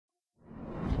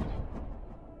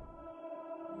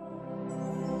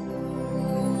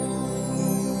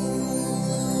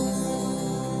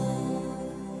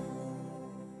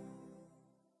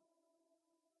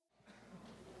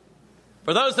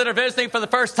For those that are visiting for the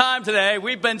first time today,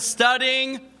 we've been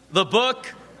studying the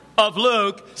book of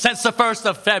Luke since the 1st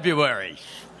of February.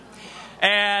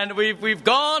 And we've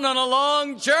gone on a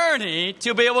long journey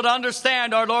to be able to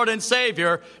understand our Lord and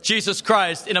Savior, Jesus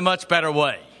Christ, in a much better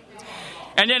way.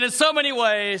 And yet in so many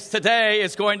ways, today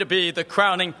is going to be the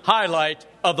crowning highlight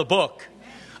of the book.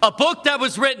 A book that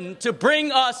was written to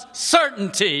bring us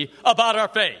certainty about our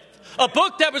faith. A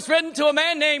book that was written to a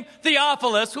man named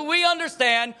Theophilus, who we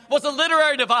understand was a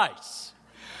literary device.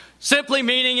 Simply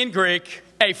meaning in Greek,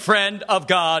 a friend of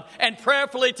God. And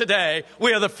prayerfully today,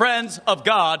 we are the friends of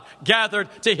God gathered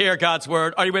to hear God's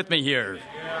word. Are you with me here?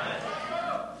 Yes.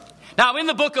 Now, in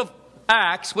the book of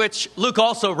Acts, which Luke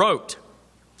also wrote,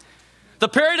 the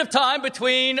period of time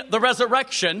between the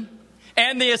resurrection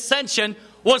and the ascension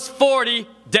was 40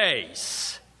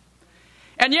 days.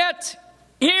 And yet,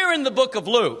 here in the book of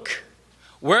Luke,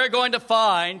 we're going to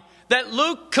find that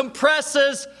Luke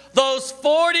compresses those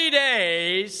 40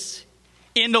 days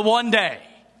into one day.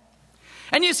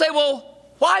 And you say, well,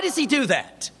 why does he do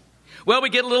that? Well, we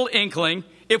get a little inkling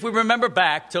if we remember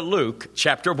back to Luke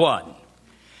chapter 1.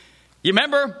 You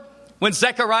remember when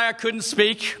Zechariah couldn't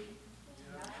speak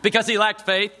because he lacked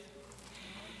faith?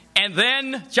 And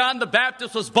then John the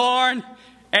Baptist was born,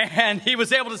 and he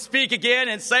was able to speak again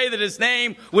and say that his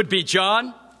name would be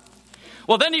John.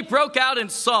 Well, then he broke out in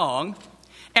song,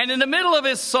 and in the middle of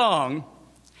his song,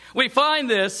 we find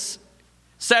this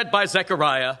said by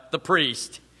Zechariah, the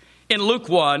priest, in Luke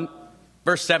 1,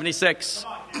 verse 76.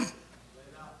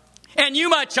 And you,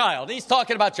 my child, he's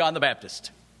talking about John the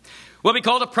Baptist, will be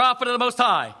called a prophet of the Most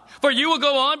High. For you will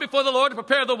go on before the Lord to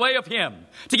prepare the way of him,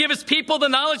 to give his people the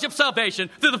knowledge of salvation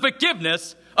through the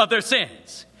forgiveness of their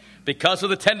sins, because of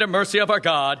the tender mercy of our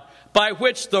God, by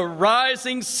which the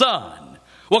rising sun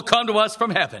will come to us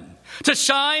from heaven, to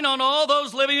shine on all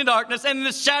those living in darkness and in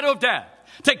the shadow of death,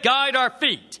 to guide our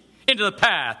feet into the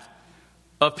path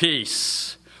of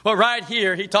peace. Well, right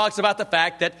here, he talks about the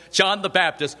fact that John the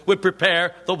Baptist would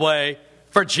prepare the way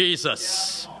for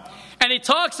Jesus. And he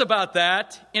talks about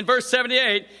that in verse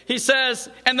 78. He says,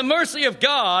 and the mercy of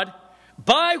God,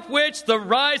 by which the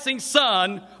rising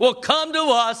sun will come to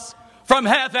us from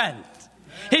heaven.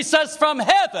 He says, from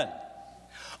heaven,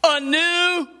 a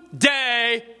new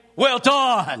day will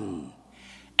dawn.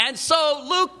 And so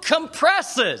Luke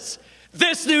compresses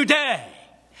this new day,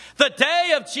 the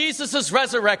day of Jesus'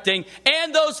 resurrecting,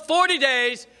 and those 40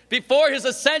 days before his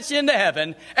ascension into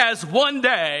heaven as one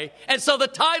day. And so the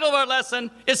title of our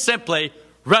lesson is simply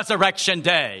Resurrection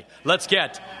Day. Let's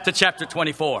get to chapter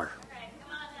 24.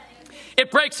 It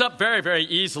breaks up very, very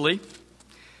easily.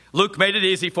 Luke made it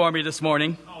easy for me this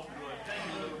morning.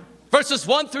 Verses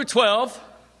 1 through 12,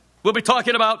 we'll be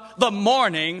talking about the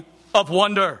morning of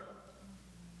wonder.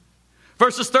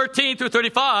 Verses 13 through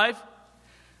 35,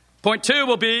 point 2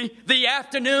 will be the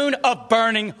afternoon of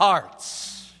burning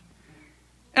hearts.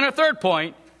 And our third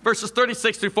point, verses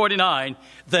 36 through 49,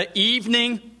 the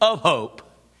evening of hope.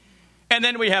 And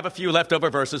then we have a few leftover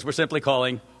verses we're simply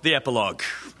calling the epilogue.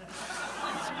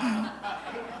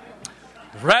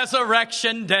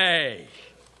 Resurrection Day,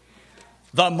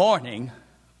 the morning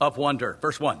of wonder.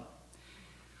 Verse 1.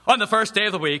 On the first day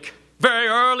of the week, very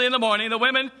early in the morning, the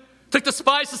women took the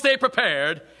spices they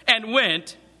prepared and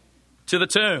went to the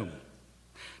tomb.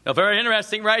 Now, very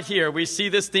interesting right here, we see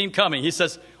this theme coming. He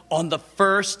says, on the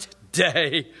first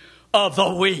day of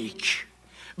the week.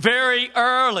 Very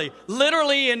early.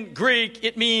 Literally in Greek,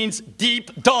 it means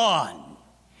deep dawn.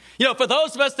 You know, for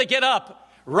those of us that get up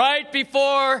right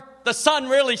before the sun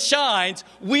really shines,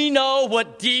 we know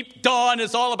what deep dawn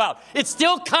is all about. It's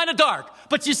still kind of dark,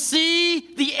 but you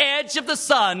see the edge of the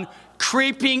sun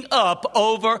creeping up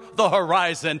over the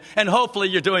horizon. And hopefully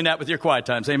you're doing that with your quiet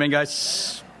times. Amen,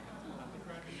 guys?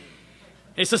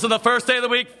 He says, on the first day of the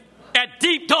week, at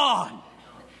deep dawn,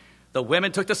 the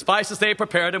women took the spices they had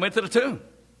prepared and went to the tomb.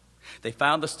 They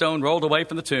found the stone rolled away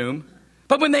from the tomb.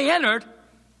 But when they entered,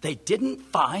 they didn't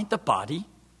find the body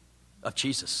of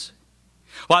Jesus.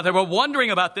 While they were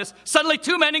wondering about this, suddenly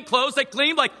 2 men in clothes that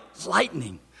gleamed like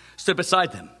lightning stood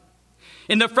beside them.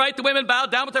 In their fright, the women bowed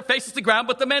down with their faces to the ground,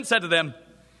 but the men said to them,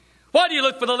 why do you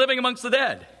look for the living amongst the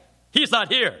dead? He is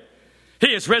not here.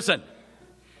 He is risen.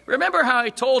 Remember how I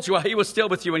told you while he was still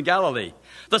with you in Galilee.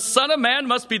 The Son of Man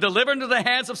must be delivered into the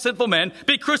hands of sinful men,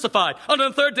 be crucified, and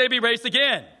on the third day be raised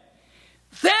again.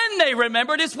 Then they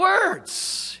remembered his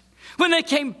words. When they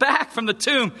came back from the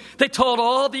tomb, they told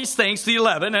all these things to the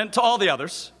 11 and to all the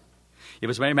others. It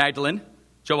was Mary Magdalene,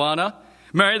 Joanna,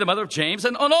 Mary the mother of James,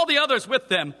 and all the others with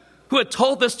them who had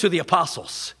told this to the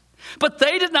apostles. But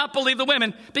they did not believe the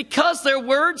women because their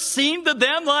words seemed to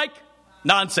them like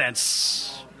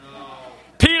nonsense.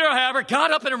 Peter Peter, however,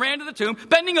 got up and ran to the tomb.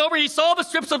 Bending over, he saw the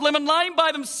strips of linen lying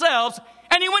by themselves,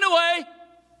 and he went away,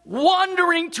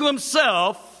 wondering to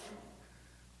himself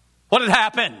what had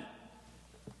happened.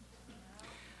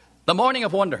 The morning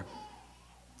of wonder.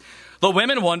 The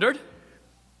women wondered,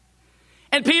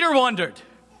 and Peter wondered.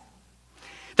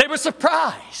 They were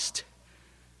surprised,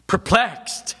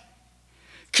 perplexed,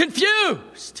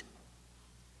 confused,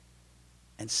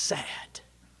 and sad.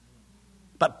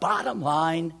 But bottom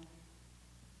line,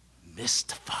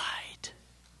 mystified.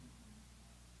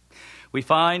 We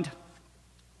find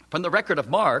from the record of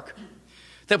Mark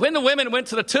that when the women went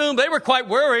to the tomb, they were quite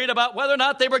worried about whether or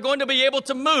not they were going to be able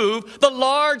to move the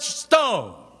large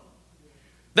stone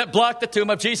that blocked the tomb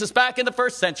of Jesus. Back in the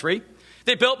first century,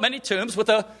 they built many tombs with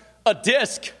a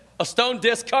stone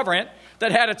disc covering it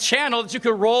that had a channel that you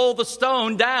could roll the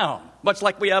stone down, much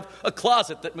like we have a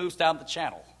closet that moves down the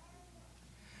channel.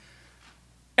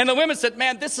 And the women said,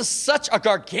 man, this is such a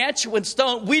gargantuan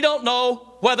stone, we don't know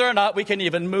whether or not we can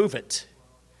even move it.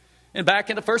 And back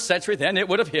in the first century then, it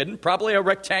would have hidden probably a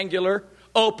rectangular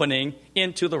opening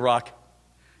into the rock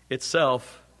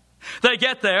itself. They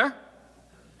get there,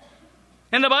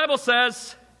 and the Bible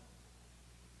says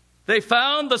they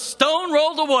found the stone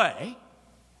rolled away,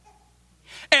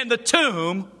 and the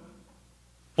tomb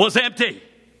was empty.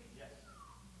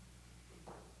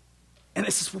 And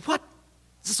this is what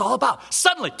this is all about.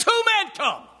 Suddenly, two men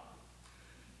come.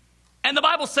 And the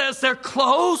Bible says their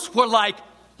clothes were like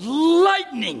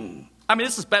lightning. I mean,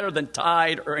 this is better than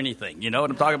Tide or anything. You know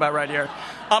what I'm talking about right here?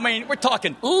 I mean, we're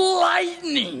talking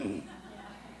lightning.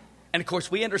 And of course,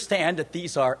 we understand that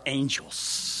these are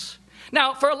angels.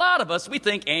 Now, for a lot of us, we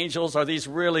think angels are these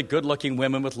really good-looking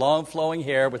women with long flowing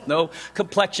hair, with no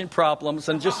complexion problems,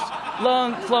 and just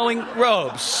long flowing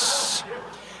robes.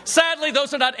 Sadly,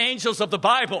 those are not angels of the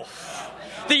Bible.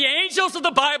 The angels of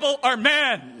the Bible are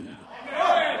men.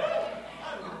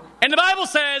 And the Bible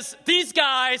says these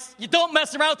guys, you don't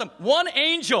mess around with them. One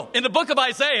angel in the book of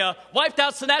Isaiah wiped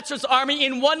out Sennacherib's army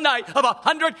in one night of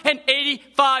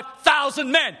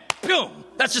 185,000 men. Boom!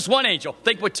 That's just one angel.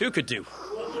 Think what two could do.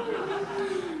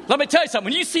 Let me tell you something.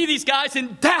 When you see these guys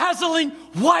in dazzling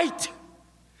white,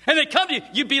 and they come to you,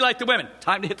 you'd be like the women.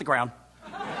 Time to hit the ground.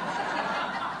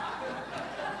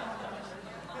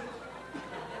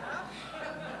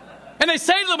 And they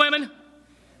say to the women,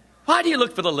 why do you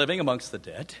look for the living amongst the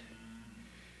dead?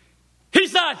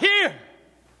 He's not here.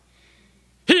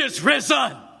 He is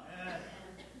risen.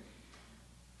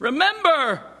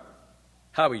 Remember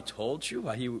how he told you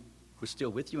while he was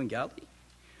still with you in Galilee?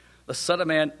 The Son of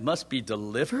Man must be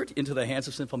delivered into the hands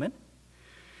of sinful men,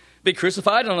 be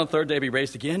crucified, and on the third day be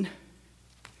raised again.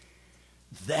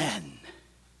 Then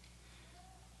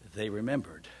they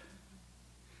remembered.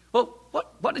 Well,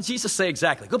 what did Jesus say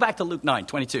exactly? Go back to Luke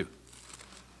 9:22.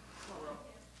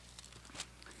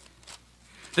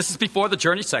 This is before the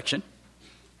journey section.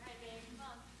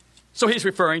 So he's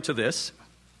referring to this.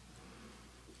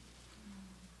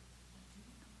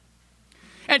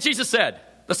 And Jesus said,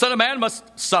 the Son of Man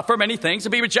must suffer many things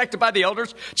and be rejected by the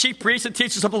elders, chief priests, and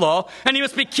teachers of the law, and he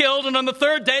must be killed and on the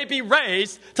third day be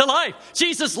raised to life.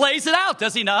 Jesus lays it out,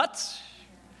 does he not?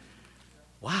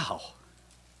 Wow.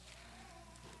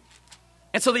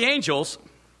 And so the angels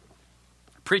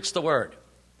preach the word.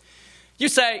 You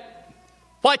say,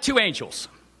 why two angels?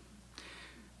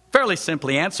 Fairly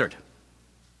simply answered.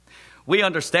 We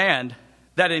understand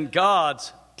that in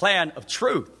God's plan of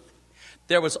truth,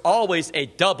 there was always a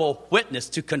double witness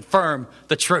to confirm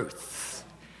the truth.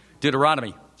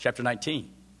 Deuteronomy chapter 19.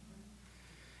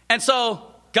 And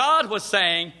so God was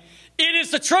saying, it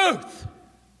is the truth.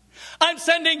 I'm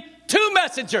sending two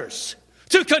messengers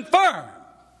to confirm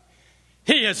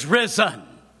he is risen,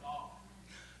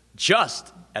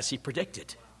 just as he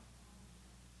predicted.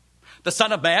 The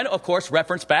Son of Man, of course,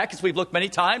 referenced back, as we've looked many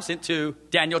times, into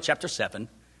Daniel chapter 7,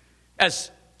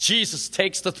 as Jesus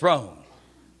takes the throne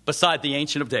beside the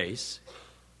Ancient of Days.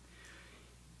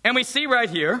 And we see right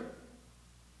here,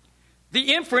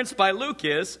 the inference by Luke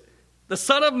is, the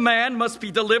Son of Man must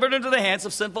be delivered into the hands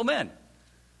of sinful men.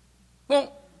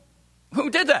 Well,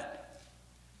 who did that?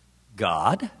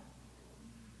 God.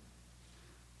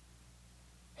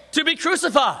 To be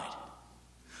crucified.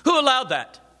 Who allowed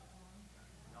that?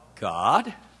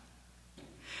 God.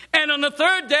 And on the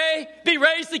third day, be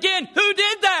raised again. Who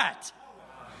did that?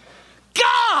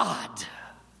 God.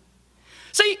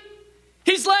 See,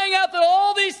 he's laying out that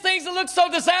all these things that look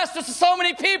so disastrous to so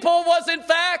many people was in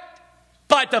fact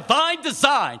by divine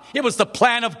design. It was the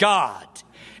plan of God.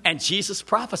 And Jesus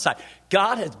prophesied.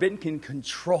 God has been in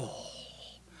control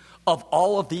of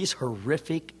all of these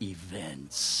horrific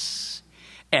events.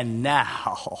 And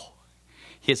now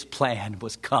his plan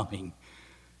was coming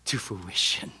to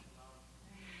fruition.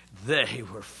 They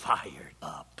were fired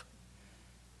up.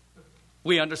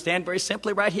 We understand very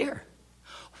simply right here.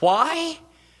 Why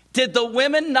did the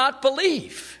women not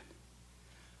believe?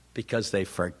 Because they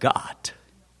forgot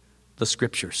the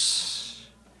scriptures.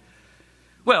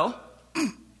 Well,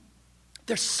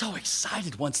 they're so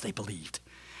excited once they believed.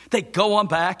 They go on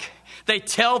back. They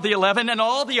tell the 11 and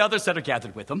all the others that are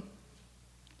gathered with them.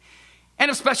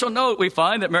 And of special note, we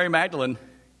find that Mary Magdalene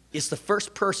is the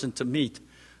first person to meet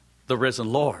the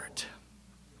risen Lord.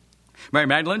 Mary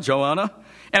Magdalene, Joanna,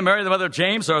 and Mary, the mother of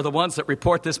James, are the ones that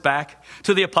report this back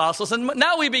to the apostles. And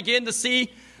now we begin to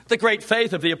see the great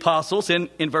faith of the apostles in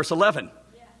verse 11.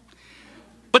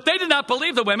 But they did not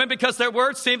believe the women because their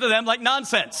words seemed to them like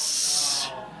nonsense.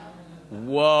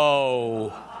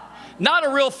 Whoa. Not a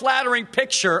real flattering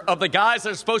picture of the guys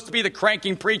that are supposed to be the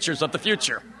cranking preachers of the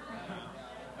future.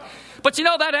 But you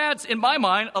know, that adds, in my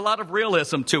mind, a lot of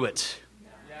realism to it.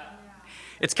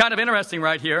 It's kind of interesting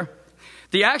right here.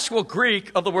 The actual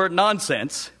Greek of the word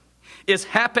nonsense is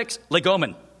hapax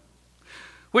legomen,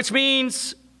 which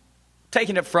means,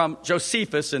 taking it from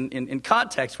Josephus in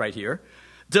context right here,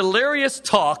 delirious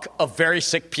talk of very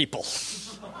sick people.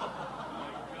 So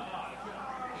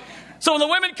when the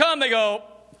women come, they go,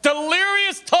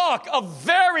 delirious talk of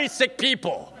very sick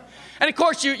people. And of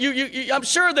course, I'm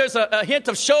sure there's a hint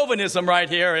of chauvinism right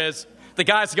here as the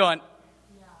guys going,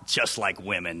 just like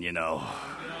women, you know.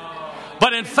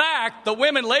 But in fact, the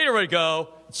women later would go,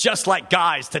 just like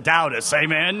guys to doubt us,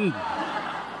 amen?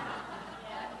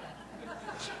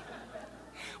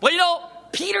 Well, you know,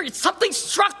 Peter, something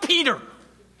struck Peter.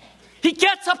 He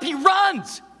gets up, he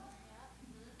runs.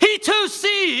 He too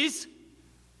sees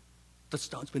the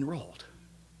stone's been rolled.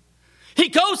 He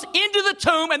goes into the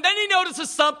tomb, and then he notices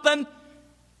something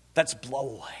that's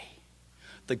blown away.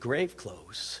 The grave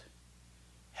clothes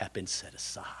have been set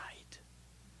aside.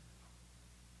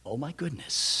 Oh my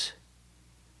goodness.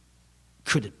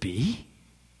 Could it be?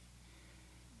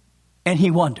 And he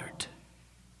wondered.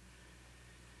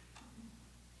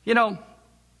 You know,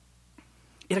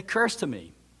 it occurs to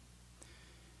me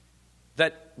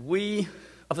that we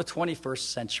of the 21st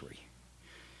century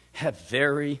have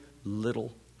very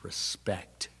little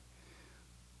respect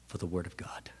for the Word of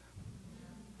God.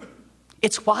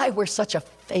 It's why we're such a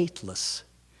faithless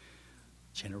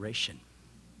generation.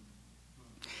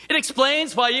 It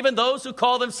explains why even those who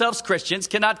call themselves Christians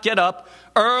cannot get up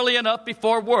early enough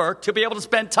before work to be able to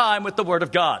spend time with the Word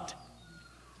of God.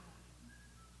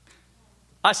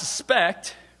 I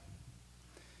suspect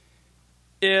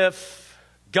if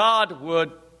God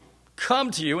would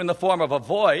come to you in the form of a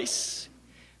voice,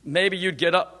 maybe you'd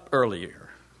get up earlier.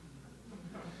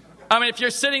 I mean, if you're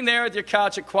sitting there at your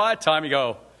couch at quiet time, you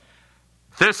go,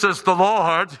 "This is the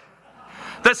Lord.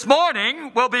 This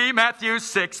morning will be Matthew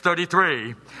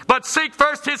 6:33. But seek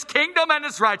first his kingdom and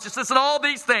his righteousness, and all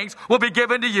these things will be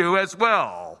given to you as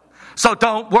well. So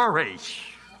don't worry."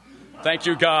 Thank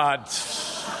you, God.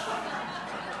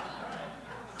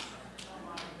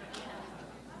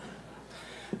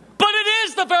 But it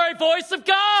is the very voice of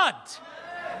God.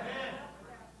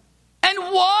 And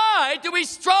why do we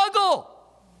struggle?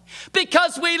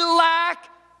 Because we lack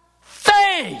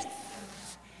faith.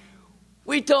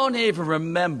 We don't even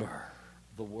remember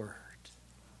the Word.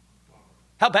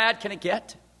 How bad can it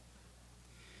get?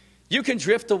 You can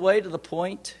drift away to the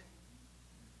point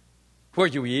where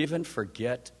you even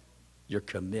forget your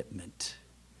commitment,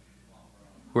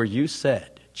 where you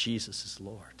said, Jesus is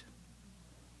Lord.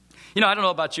 You know, I don't know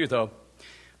about you, though.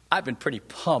 I've been pretty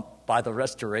pumped by the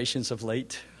restorations of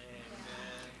late.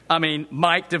 I mean,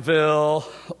 Mike DeVille,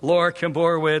 Laura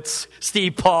Kimborowitz,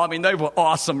 Steve Paul. I mean, they were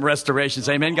awesome restorations.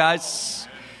 Amen, guys?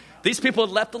 These people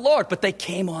had left the Lord, but they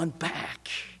came on back.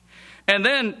 And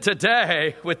then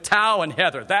today, with Tao and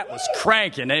Heather, that was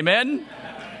cranking. Amen?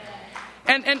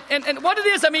 And what it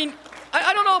is, I mean,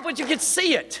 I don't know if you could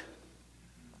see it.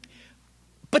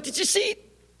 But did you see,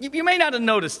 you may not have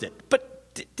noticed it, but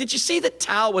did you see that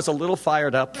Tao was a little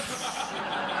fired up?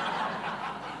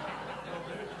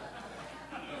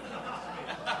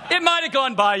 It might have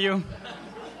gone by you.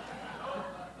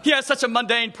 He has such a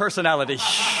mundane personality.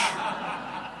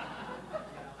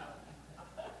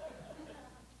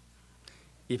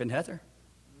 Even Heather.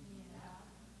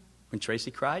 When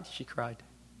Tracy cried, she cried.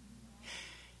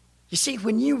 You see,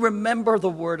 when you remember the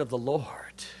word of the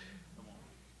Lord,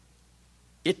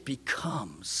 it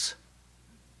becomes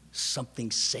something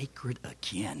sacred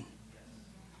again.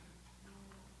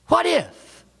 What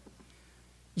if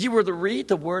you were to read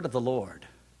the word of the Lord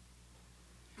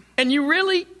and you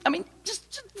really, I mean,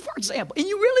 just for example, and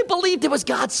you really believed it was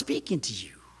God speaking to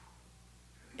you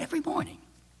every morning?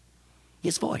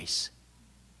 his voice.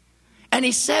 And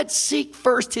he said, seek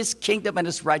first his kingdom and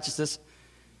his righteousness.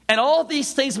 And all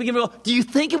these things we can do. Do you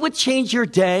think it would change your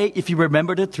day if you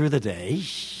remembered it through the day?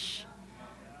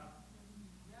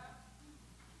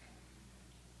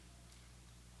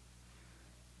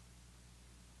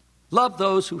 Love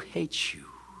those who hate you.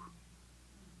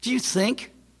 Do you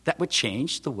think that would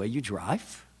change the way you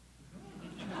drive?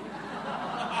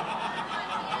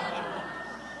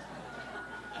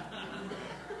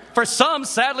 For some,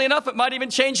 sadly enough, it might even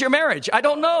change your marriage. I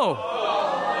don't know.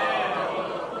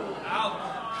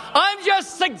 I'm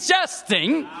just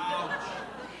suggesting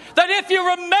that if you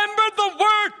remember the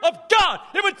Word of God,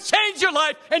 it would change your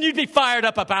life and you'd be fired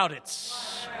up about it.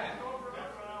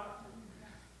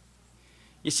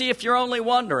 You see, if you're only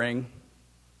wondering,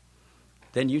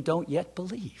 then you don't yet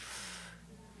believe.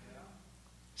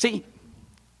 See,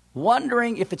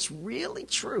 wondering if it's really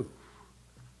true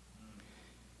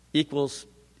equals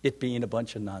it being a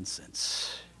bunch of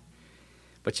nonsense.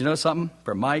 But you know something?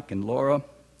 For Mike and Laura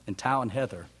and Tao and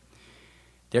Heather,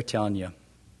 they're telling you,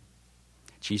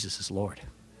 Jesus is Lord.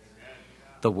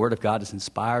 The Word of God is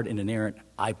inspired and inerrant.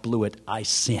 I blew it. I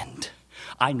sinned.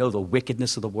 I know the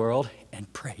wickedness of the world,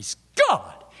 and praise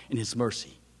God in His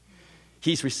mercy.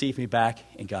 He's received me back,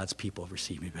 and God's people have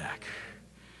received me back.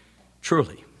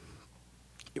 Truly,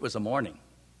 it was a morning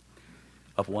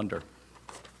of wonder.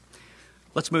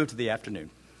 Let's move to the afternoon.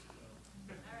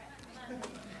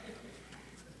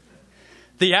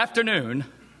 The afternoon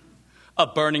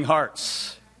of burning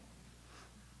hearts.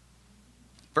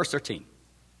 Verse 13.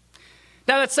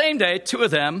 Now that same day, two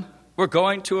of them were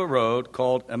going to a road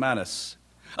called Emmaus,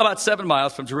 about 7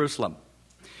 miles from Jerusalem.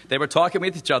 They were talking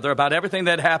with each other about everything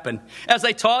that had happened. As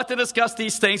they talked and discussed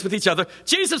these things with each other,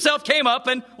 Jesus himself came up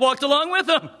and walked along with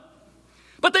them.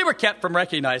 But they were kept from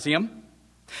recognizing him.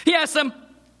 He asked them,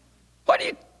 what are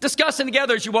you discussing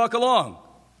together as you walk along?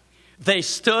 They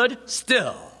stood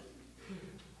still,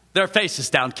 their faces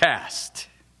downcast.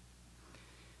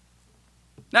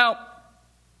 Now,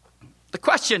 the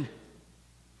question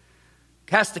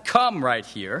has to come right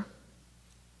here.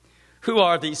 Who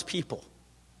are these people?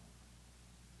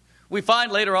 We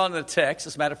find later on in the text,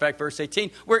 as a matter of fact, verse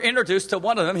 18, we're introduced to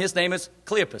one of them. His name is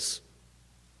Cleopas.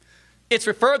 It's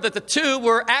referred that the two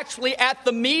were actually at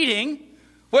the meeting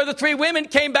where the three women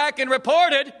came back and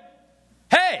reported,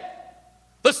 hey,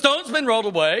 the stone's been rolled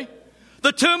away.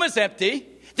 The tomb is empty.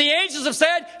 The angels have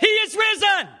said, he is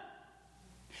risen.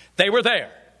 They were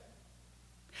there.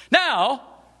 Now,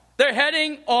 they're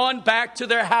heading on back to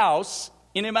their house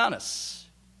in Emmaus.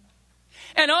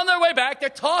 And on their way back, they're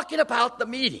talking about the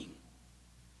meeting.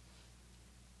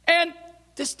 And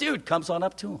this dude comes on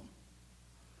up to him.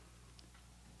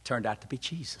 Turned out to be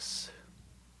Jesus.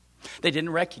 They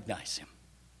didn't recognize him.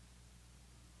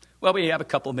 Well, we have a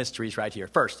couple of mysteries right here.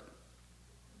 First,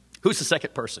 who's the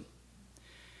second person?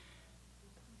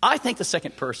 I think the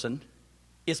second person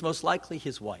is most likely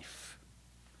his wife.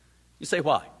 You say,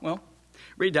 why? Well,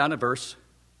 read down to verse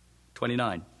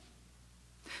 29.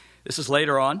 This is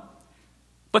later on.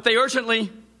 But they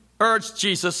urgently urged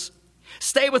Jesus,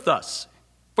 stay with us,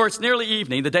 for it's nearly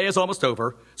evening. The day is almost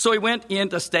over. So he went in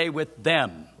to stay with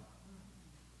them.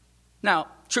 Now,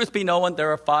 truth be known,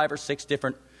 there are 5 or 6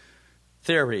 different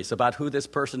theories about who this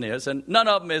person is, and none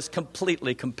of them is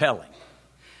completely compelling.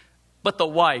 But the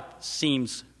wife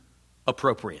seems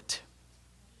appropriate.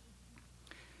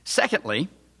 Secondly,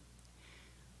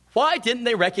 why didn't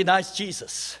they recognize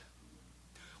Jesus?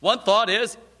 One thought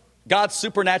is God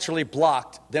supernaturally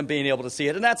blocked them being able to see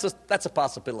it, and that's a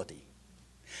possibility.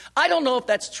 I don't know if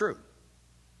that's true.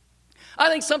 I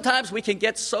think sometimes we can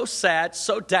get so sad,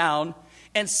 so down,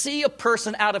 and see a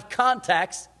person out of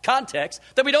context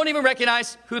that we don't even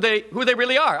recognize who they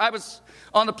really are. I was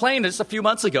on the plane just a few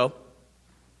months ago.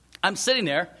 I'm sitting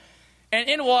there, and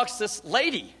in walks this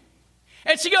lady.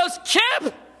 And she goes,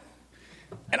 Kip!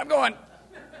 And I'm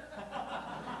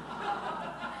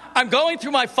going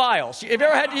through my files. Have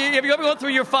you ever gone through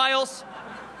your files?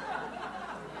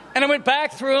 And I went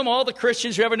back through them, all the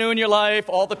Christians you ever knew in your life,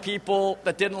 all the people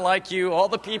that didn't like you, all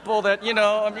the people that,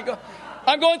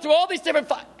 I'm going through all these different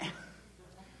files.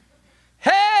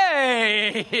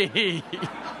 Hey!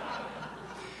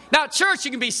 Now, at church,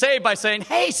 you can be saved by saying,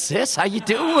 hey, sis, how you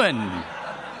doing?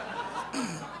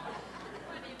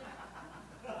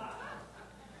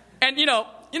 And you know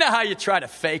how you try to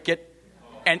fake it?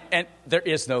 And there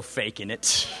is no faking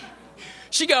it.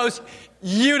 She goes,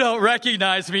 you don't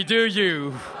recognize me, do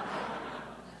you?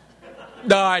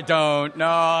 No, I don't.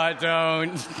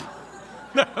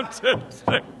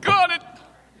 Got it.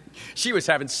 She was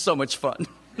having so much fun.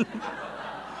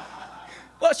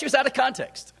 Well, she was out of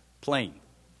context. Plain.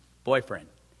 Boyfriend.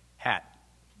 Hat.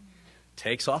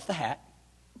 takes off the hat.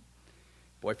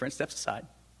 Boyfriend steps aside.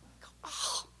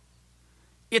 Oh,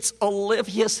 it's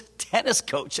Olivia's tennis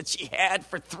coach that she had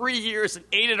for 3 years and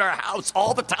ate at our house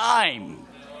all the time.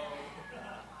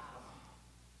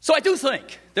 So I do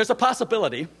think there's a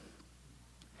possibility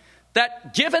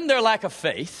that given their lack of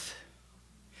faith,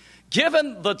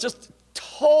 given the just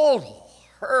total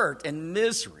hurt and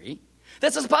misery,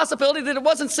 there's a possibility that it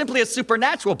wasn't simply a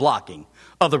supernatural blocking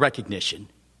of the recognition,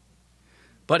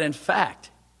 but in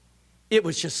fact, it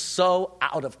was just so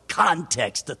out of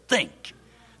context to think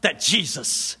that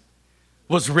Jesus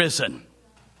was risen.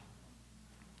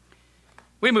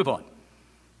 We move on.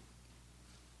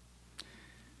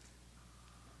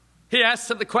 He asks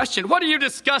them the question, what are you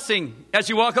discussing as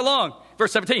you walk along?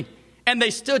 Verse 17. And they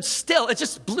stood still. It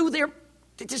just blew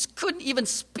they just couldn't even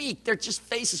speak. Their just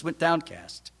faces went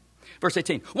downcast. Verse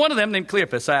 18. One of them, named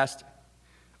Cleopas, asked,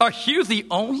 are you the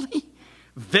only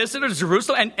visitor to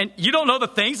Jerusalem? And you don't know the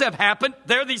things that have happened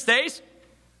there these days?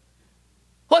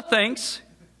 What things?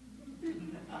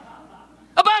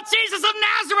 About Jesus of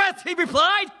Nazareth, he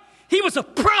replied. He was a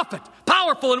prophet,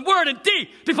 powerful in word and deed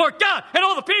before God and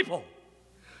all the people.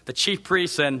 The chief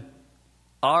priests and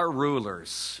our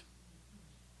rulers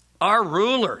handed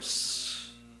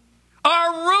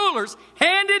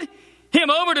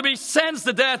him over to be sentenced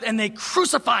to death, and they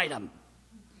crucified him.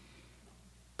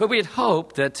 But we had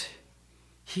hoped that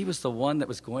he was the one that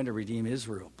was going to redeem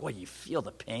Israel. Boy, you feel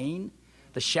the pain,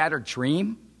 the shattered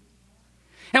dream.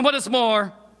 And what is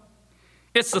more,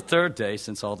 it's the third day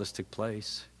since all this took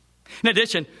place. In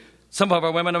addition, some of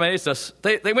our women amazed us.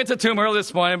 They went to the tomb early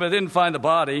this morning, but they didn't find the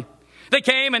body. They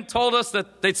came and told us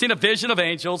that they'd seen a vision of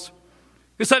angels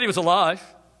who said he was alive.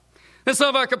 And some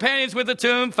of our companions with the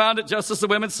tomb found it just as the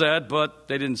women said, but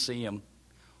they didn't see him.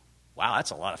 Wow,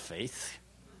 that's a lot of faith.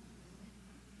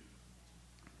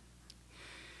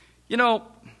 You know,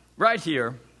 right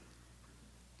here,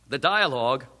 the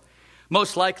dialogue,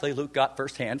 most likely Luke got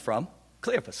firsthand from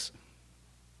Cleopas,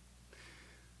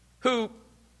 who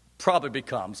probably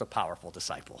becomes a powerful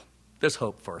disciple. There's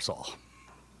hope for us all.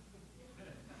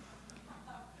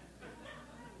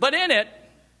 But in it,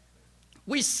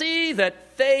 we see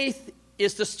that faith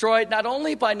is destroyed not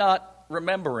only by not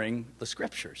remembering the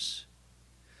scriptures,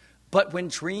 but when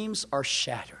dreams are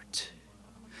shattered.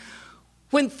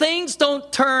 When things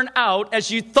don't turn out as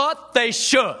you thought they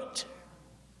should.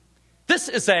 This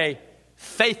is a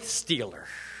faith stealer.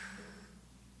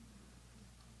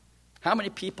 How many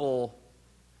people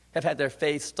have had their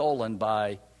faith stolen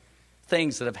by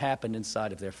things that have happened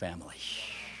inside of their family?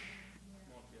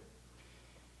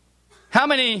 How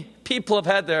many people have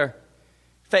had their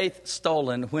faith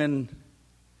stolen when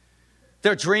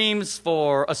their dreams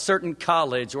for a certain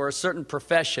college or a certain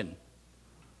profession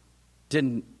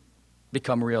didn't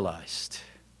become realized?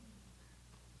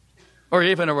 Or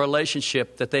even a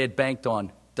relationship that they had banked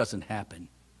on doesn't happen?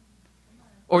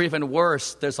 Or even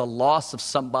worse, there's a loss of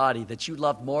somebody that you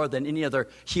love more than any other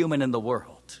human in the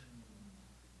world.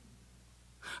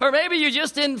 Or maybe you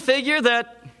just didn't figure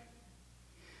that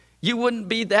you wouldn't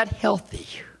be that healthy.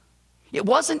 It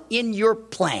wasn't in your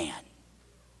plan.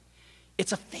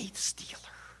 It's a faith stealer.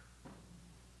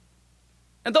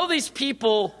 And though these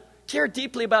people cared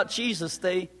deeply about Jesus,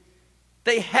 they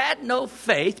had no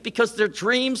faith because their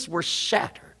dreams were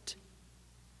shattered.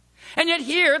 And yet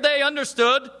here they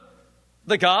understood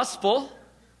the gospel.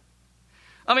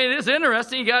 I mean, it is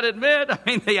interesting, you got to admit. I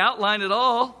mean, they outline it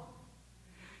all.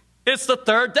 It's the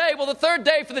third day. Well, the third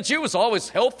day for the Jew was always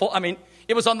helpful. I mean,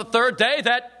 it was on the third day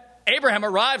that Abraham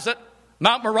arrives at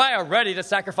Mount Moriah ready to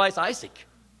sacrifice Isaac.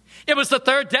 It was the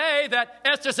third day that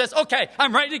Esther says, okay,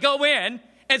 I'm ready to go in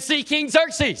and see King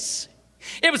Xerxes.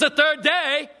 It was the third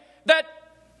day that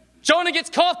Jonah gets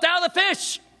coughed out of the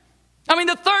fish. I mean,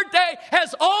 the third day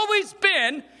has always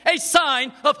been a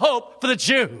sign of hope for the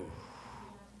Jew.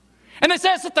 And they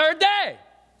say it's the third day.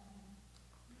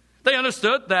 They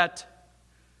understood that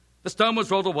the stone was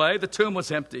rolled away, the tomb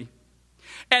was empty,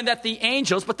 and that the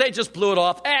angels, but they just blew it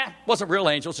off. Wasn't real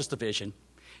angels, just a vision.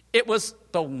 It was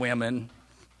the women.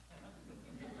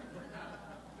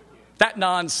 That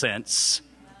nonsense.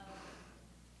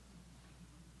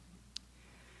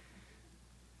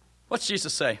 What's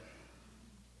Jesus say?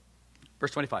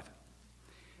 Verse 25.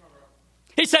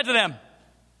 He said to them,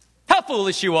 how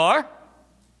foolish you are,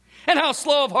 and how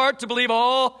slow of heart to believe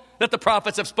all that the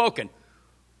prophets have spoken.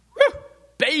 Whew,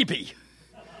 baby.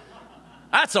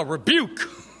 That's a rebuke.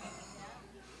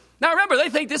 Now remember, they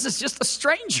think this is just a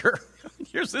stranger.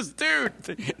 Here's this dude.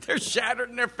 They're shattered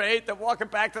in their faith. They're walking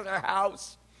back to their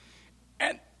house.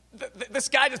 And this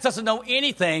guy just doesn't know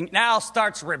anything, now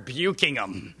starts rebuking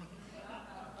them.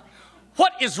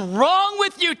 What is wrong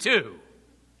with you two?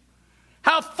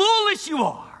 foolish you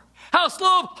are! How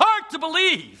slow of heart to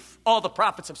believe all the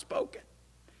prophets have spoken.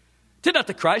 Did not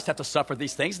the Christ have to suffer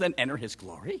these things and then enter his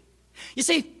glory? You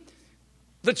see,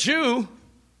 the Jew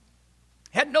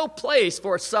had no place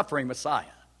for a suffering Messiah.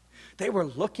 They were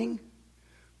looking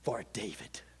for a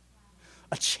David,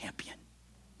 a champion,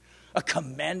 a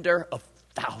commander of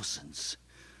thousands.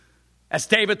 As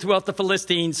David threw out the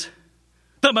Philistines,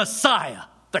 the Messiah,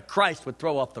 the Christ, would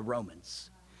throw off the Romans.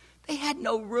 They had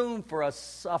no room for a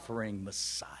suffering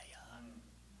Messiah.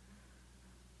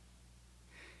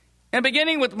 And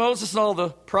beginning with Moses and all the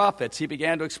prophets, he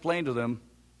began to explain to them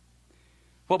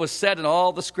what was said in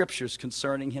all the scriptures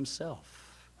concerning himself.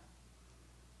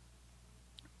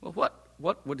 Well,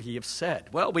 what would he have said?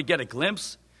 Well, we get a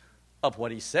glimpse of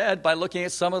what he said by looking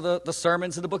at some of the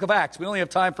sermons in the book of Acts. We only have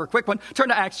time for a quick one. Turn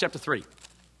to Acts chapter 3.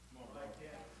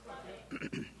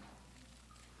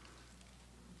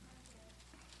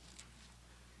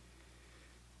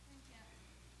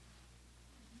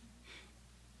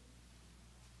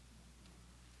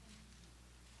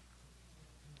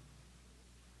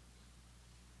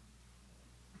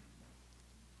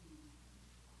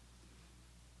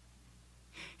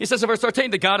 He says in verse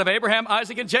 13, the God of Abraham,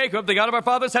 Isaac, and Jacob, the God of our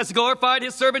fathers, has glorified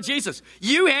his servant Jesus.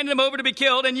 You handed him over to be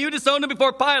killed, and you disowned him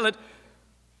before Pilate,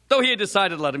 though he had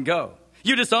decided to let him go.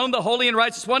 You disowned the holy and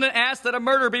righteous one and asked that a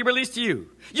murderer be released to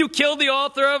you. You killed the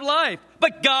author of life,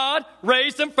 but God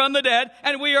raised him from the dead,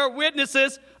 and we are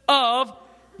witnesses of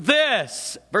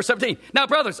this. Verse 17, now,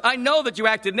 brothers, I know that you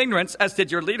acted in ignorance, as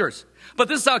did your leaders. But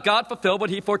this is how God fulfilled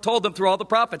what he foretold them through all the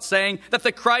prophets, saying that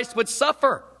the Christ would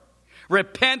suffer.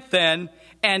 Repent then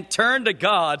and turn to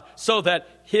God so that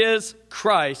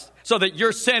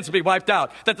your sins will be wiped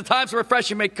out, that the times of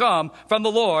refreshing may come from the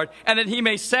Lord, and that he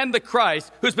may send the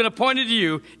Christ who's been appointed to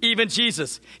you, even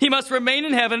Jesus. He must remain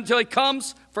in heaven until he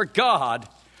comes for God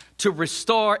to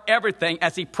restore everything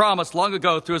as he promised long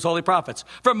ago through his holy prophets.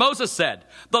 For Moses said,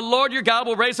 the Lord your God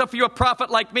will raise up for you a prophet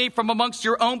like me from amongst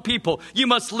your own people. You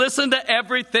must listen to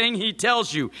everything he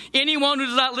tells you. Anyone who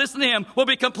does not listen to him will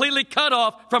be completely cut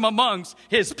off from amongst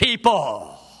his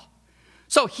people.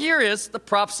 So here is the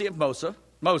prophecy of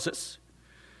Moses.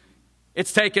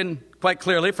 It's taken quite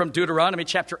clearly from Deuteronomy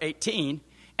chapter 18.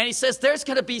 And he says, there's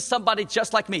going to be somebody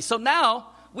just like me. So now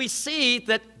we see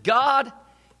that God,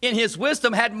 in his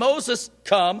wisdom, had Moses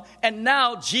come, and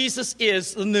now Jesus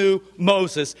is the new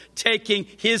Moses, taking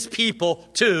his people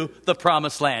to the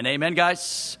promised land. Amen,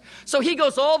 guys? So he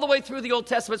goes all the way through the Old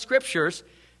Testament scriptures,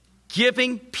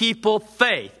 giving people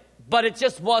faith. But it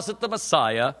just wasn't the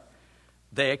Messiah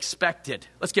they expected.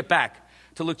 Let's get back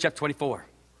to Luke chapter 24.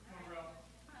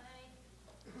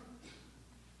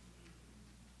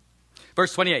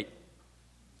 Verse 28.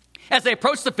 As they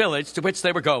approached the village to which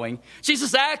they were going,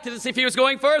 Jesus acted as if he was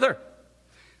going further.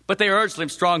 But they urged him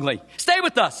strongly, stay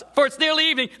with us, for it's nearly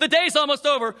evening. The day's almost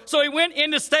over. So he went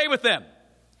in to stay with them.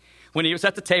 When he was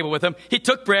at the table with them, he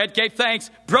took bread, gave thanks,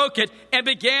 broke it, and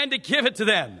began to give it to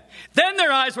them. Then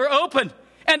their eyes were opened,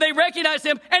 and they recognized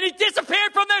him, and he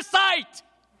disappeared from their sight.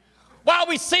 While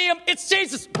we see him, it's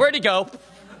Jesus. Where'd he go?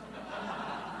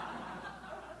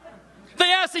 They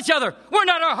asked each other, were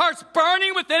not our hearts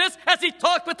burning within us as he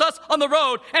talked with us on the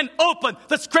road and opened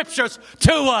the scriptures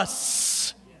to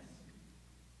us?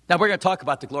 Now, we're going to talk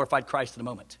about the glorified Christ in a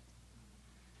moment.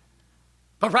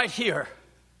 But right here,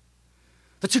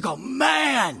 that you go,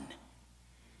 man,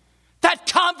 that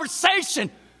conversation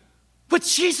with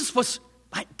Jesus was,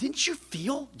 didn't you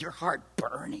feel your heart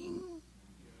burning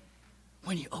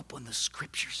when you open the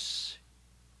scriptures?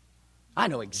 I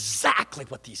know exactly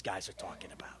what these guys are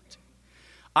talking about.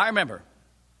 I remember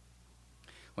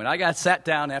when I got sat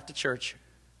down after church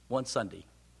one Sunday,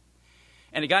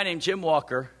 and a guy named Jim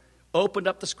Walker opened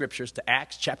up the scriptures to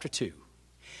Acts chapter 2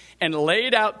 and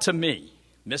laid out to me,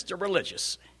 Mr.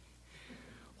 Religious,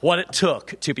 what it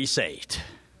took to be saved.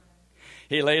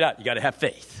 He laid out, you got to have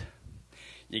faith.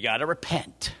 You got to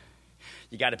repent.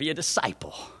 You got to be a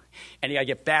disciple. And you got to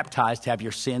get baptized to have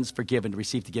your sins forgiven, to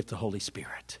receive the gift of the Holy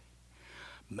Spirit.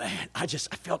 Man, I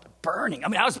felt burning.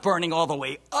 I was burning all the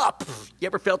way up. You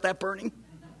ever felt that burning?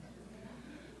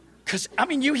 Because,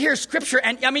 you hear scripture,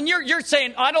 and, you're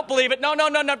saying, I don't believe it. No.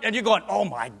 And you're going, oh,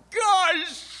 my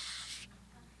gosh.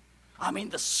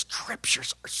 The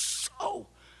scriptures are so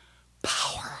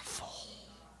powerful.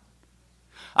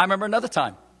 I remember another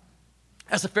time,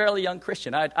 as a fairly young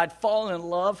Christian, I'd fallen in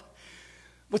love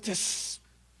with this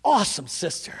awesome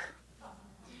sister,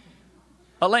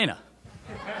 Elena.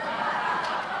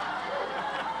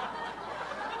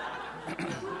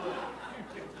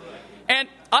 And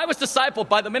I was discipled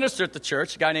by the minister at the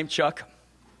church, a guy named Chuck.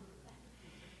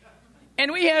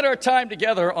 And we had our time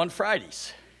together on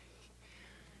Fridays.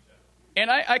 And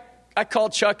I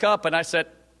called Chuck up and I said,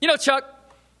 Chuck,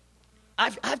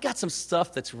 I've got some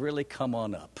stuff that's really come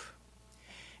on up.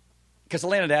 Because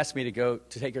Elaine had asked me to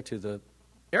take her to the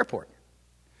airport.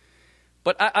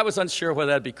 But I was unsure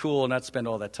whether that'd be cool and not spend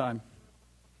all that time.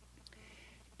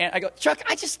 And I go, Chuck,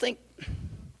 I just think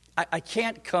I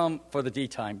can't come for the D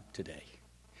time today.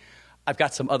 I've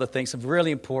got some other things, some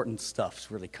really important stuff's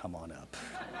really come on up.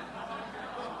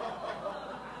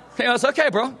 He goes, okay,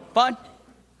 bro, fine.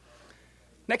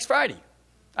 Next Friday,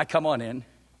 I come on in.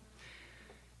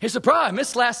 He said, bro, I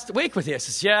missed last week with you. I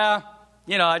says, yeah,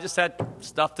 I just had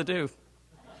stuff to do.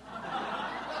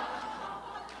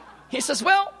 He says,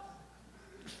 well,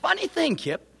 funny thing,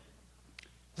 Kip.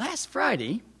 Last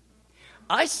Friday,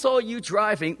 I saw you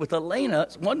driving with Elena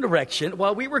one direction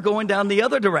while we were going down the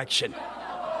other direction.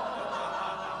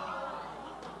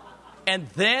 And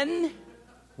then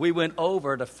we went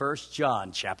over to 1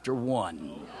 John chapter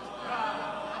 1.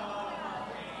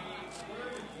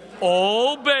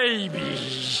 Oh, baby.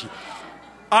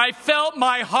 I felt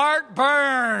my heart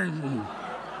burn.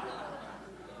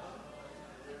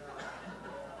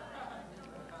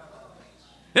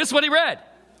 This is what he read.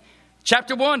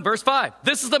 Chapter 1, verse 5.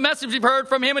 This is the message we've heard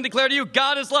from him and declare to you,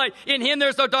 God is light. In him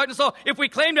there's no darkness at all. If we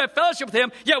claim to have fellowship with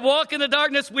him, yet walk in the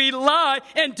darkness, we lie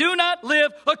and do not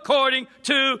live according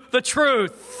to the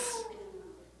truth.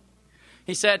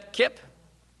 He said, Kip,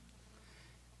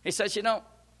 he says,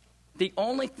 the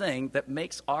only thing that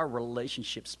makes our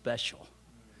relationship special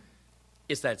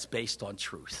is that it's based on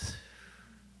truth.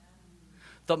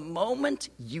 The moment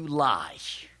you lie,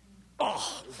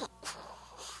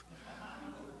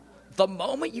 the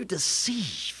moment you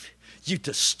deceive, you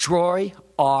destroy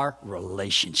our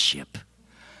relationship.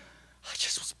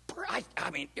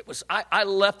 I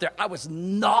left there. I was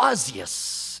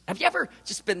nauseous. Have you ever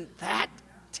just been that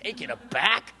taken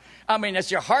aback?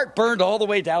 As your heart burned all the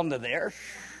way down to there?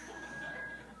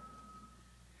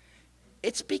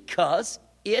 It's because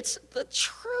it's the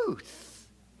truth.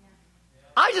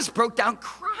 I just broke down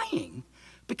crying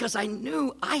because I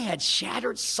knew I had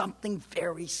shattered something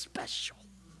very special.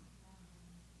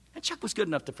 And Chuck was good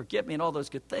enough to forgive me and all those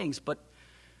good things, but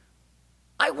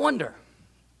I wonder,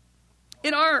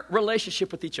 in our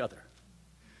relationship with each other,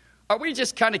 are we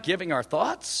just kind of giving our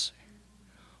thoughts?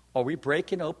 Or are we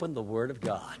breaking open the Word of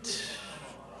God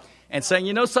and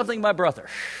saying, something, my brother?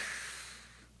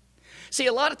 See,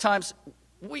 a lot of times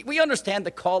we understand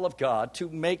the call of God to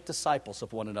make disciples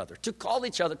of one another, to call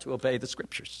each other to obey the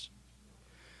Scriptures.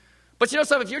 But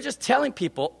something, if you're just telling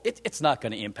people, it's not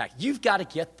going to impact. You've got to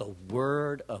get the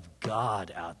Word of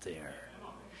God out there.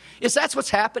 Is that what's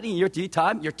happening in your D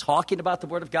time? You're talking about the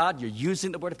Word of God. You're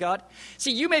using the Word of God.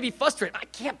 See, you may be frustrated. I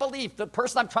can't believe the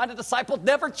person I'm trying to disciple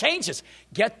never changes.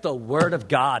 Get the Word of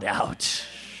God out.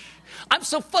 I'm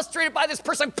so frustrated by this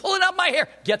person. I'm pulling out my hair.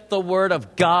 Get the Word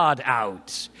of God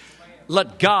out.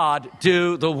 Let God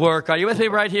do the work. Are you with me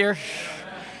right here?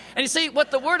 And you see, what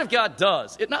the Word of God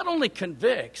does, it not only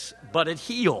convicts, but it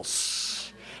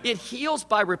heals. It heals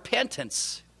by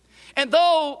repentance. And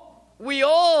though we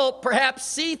all perhaps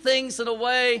see things in a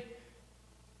way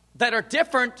that are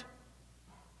different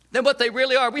than what they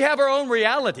really are, we have our own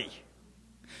reality.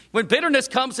 When bitterness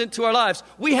comes into our lives,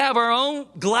 we have our own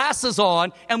glasses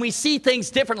on and we see things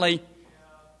differently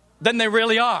than they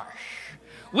really are.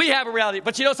 We have a reality.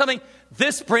 But something?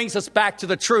 This brings us back to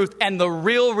the truth and the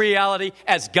real reality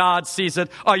as God sees it.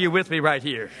 Are you with me right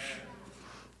here?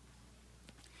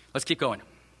 Let's keep going.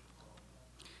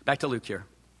 Back to Luke here.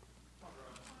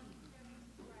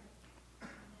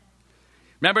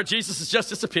 Remember, Jesus has just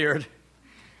disappeared.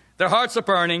 Their hearts are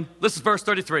burning. This is verse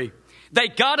 33. They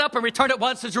got up and returned at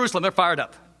once to Jerusalem. They're fired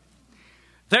up.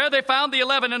 There they found the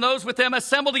 11 and those with them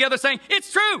assembled together, saying,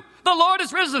 "It's true, the Lord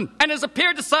is risen and has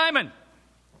appeared to Simon."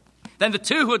 Then the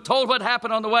two who had told what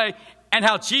happened on the way and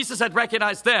how Jesus had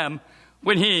recognized them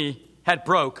when he had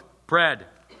broke bread.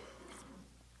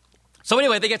 So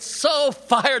anyway, they get so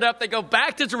fired up, they go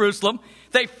back to Jerusalem.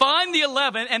 They find the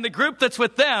 11 and the group that's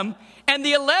with them, and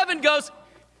the 11 goes,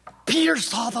 "Peter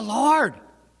saw the Lord.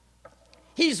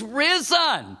 He's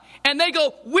risen." And they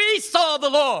go, "We saw the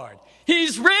Lord.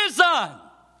 He's risen."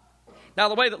 Now,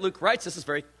 the way that Luke writes this is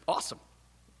very awesome.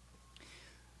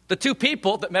 The two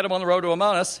people that met him on the road to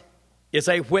Emmaus is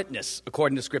a witness,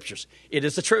 according to Scriptures. It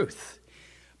is the truth.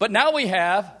 But now we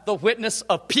have the witness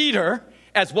of Peter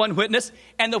as one witness,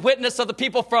 and the witness of the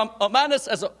people from Emmaus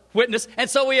as a witness. And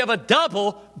so we have a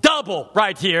double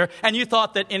right here. And you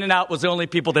thought that In-N-Out was the only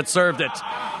people that served it.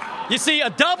 You see, a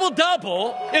double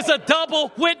is a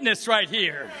double witness right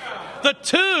here. the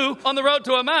two on the road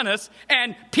to Emmaus,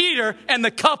 and Peter and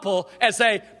the couple as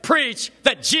they preach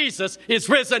that Jesus is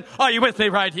risen. Are you with me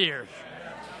right here?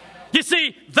 You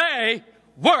see, they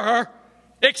were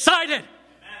excited.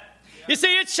 You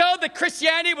see, it showed that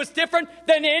Christianity was different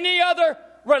than any other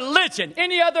religion,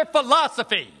 any other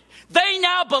philosophy. They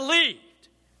now believed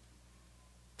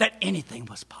that anything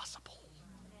was possible.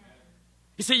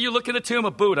 You see, you look in the tomb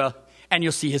of Buddha and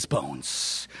you'll see his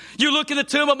bones. You look in the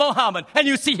tomb of Muhammad and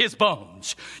you see his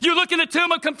bones. You look in the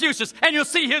tomb of Confucius and you'll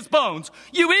see his bones.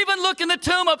 You even look in the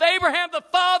tomb of Abraham, the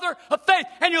father of faith,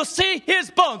 and you'll see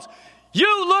his bones.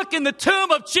 You look in the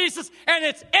tomb of Jesus and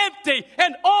it's empty,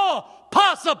 and all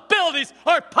possibilities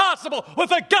are possible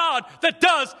with a God that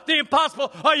does the impossible.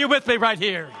 Are you with me right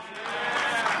here?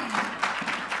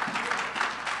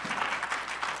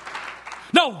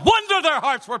 No wonder their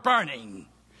hearts were burning.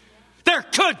 There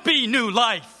could be new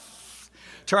life.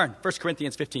 Turn, 1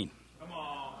 Corinthians 15. Come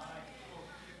on.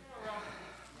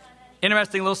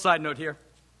 Interesting little side note here.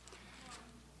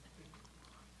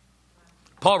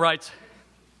 Paul writes,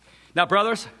 now,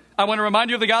 brothers, I want to remind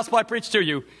you of the gospel I preached to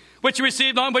you, which you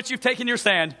received, on which you've taken your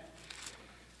stand.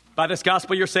 By this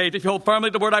gospel you're saved, if you hold firmly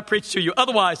the word I preached to you.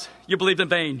 Otherwise, you believed in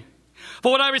vain.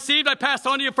 For what I received, I passed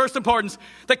on to you of first importance,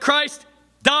 that Christ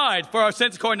died for our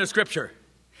sins according to Scripture,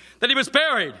 that he was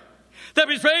buried, that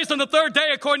he was raised on the third day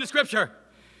according to Scripture,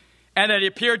 and that he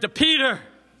appeared to Peter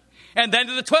and then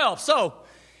to the 12. So,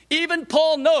 even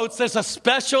Paul notes there's a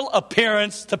special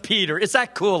appearance to Peter. Is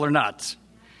that cool or not?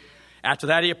 After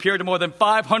that, he appeared to more than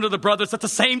 500 of the brothers at the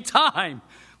same time,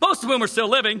 most of whom are still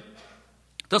living,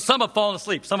 though some have fallen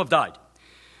asleep, some have died.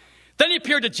 Then he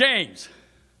appeared to James.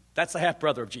 That's the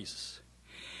half-brother of Jesus.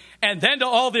 And then to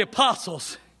all the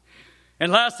apostles.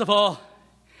 And last of all,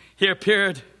 he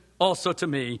appeared also to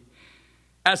me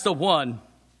as the one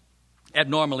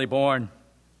abnormally born.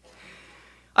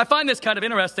 I find this kind of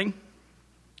interesting.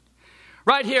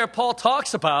 Right here, Paul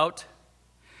talks about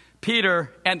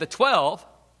Peter and the 12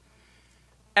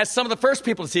 as some of the first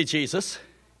people to see Jesus,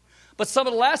 but some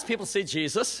of the last people to see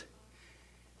Jesus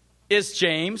is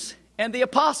James and the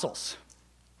apostles.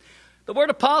 The word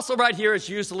apostle right here is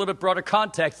used in a little bit broader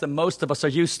context than most of us are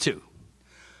used to.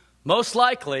 Most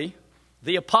likely,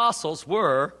 the apostles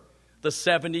were the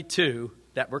 72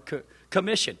 that were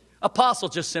commissioned. Apostle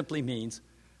just simply means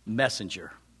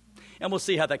messenger. And we'll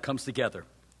see how that comes together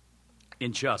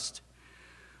in just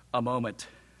a moment.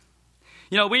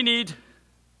 You know, we need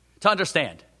to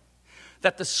understand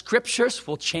that the Scriptures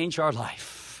will change our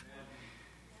life.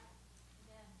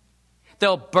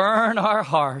 They'll burn our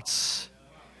hearts.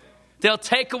 They'll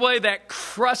take away that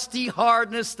crusty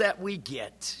hardness that we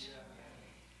get.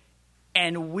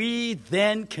 And we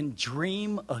then can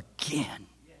dream again,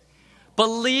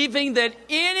 believing that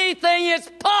anything is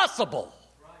possible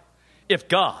if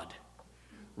God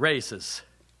raises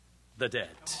the dead.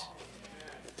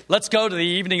 Let's go to the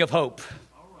evening of hope.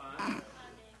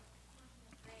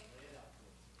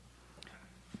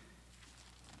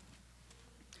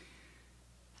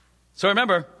 So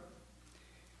remember,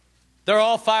 they're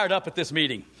all fired up at this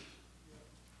meeting.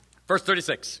 Verse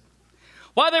 36.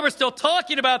 While they were still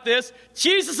talking about this,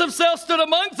 Jesus himself stood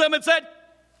amongst them and said,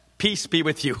 peace be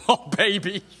with you. Oh,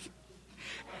 baby.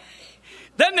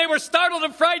 Then they were startled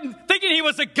and frightened, thinking he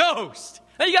was a ghost.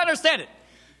 Now you got to understand it.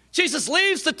 Jesus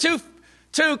leaves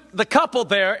the couple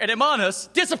there at Emmaus,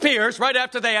 disappears right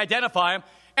after they identify him,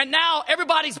 and now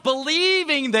everybody's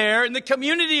believing there in the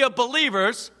community of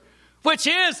believers, which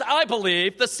is, I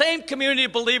believe, the same community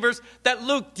of believers that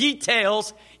Luke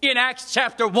details in Acts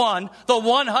chapter 1, the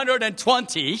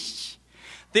 120,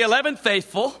 the 11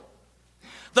 faithful,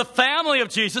 the family of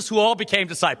Jesus who all became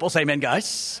disciples, amen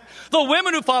guys, the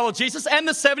women who followed Jesus, and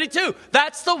the 72.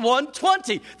 That's the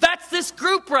 120. That's this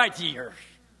group right here.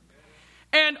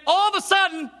 And all of a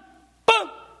sudden, boom,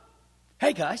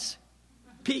 hey guys,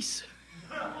 peace.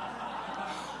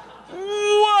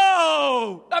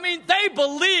 Whoa! I mean, they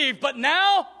believed, but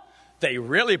now they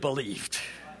really believed.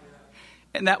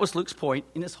 And that was Luke's point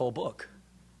in his whole book.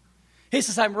 He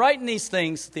says, I'm writing these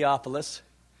things, Theophilus,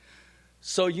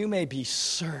 so you may be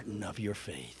certain of your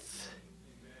faith.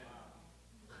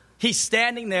 He's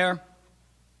standing there.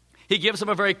 He gives him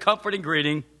a very comforting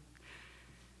greeting.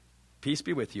 Peace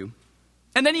be with you.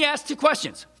 And then he asks two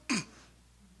questions.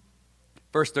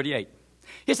 Verse 38.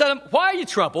 He said, why are you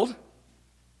troubled?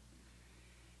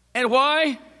 And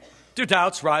why do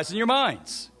doubts rise in your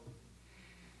minds?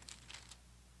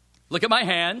 Look at my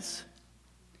hands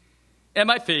and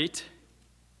my feet.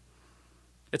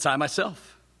 It's I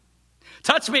myself.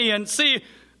 Touch me and see.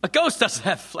 A ghost doesn't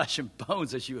have flesh and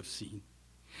bones, as you have seen.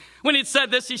 When he'd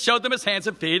said this, he showed them his hands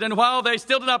and feet, and while they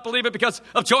still did not believe it because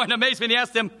of joy and amazement, he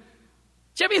asked them, "Do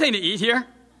you have anything to eat here?"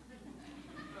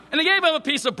 And they gave him a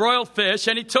piece of broiled fish,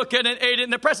 and he took it and ate it,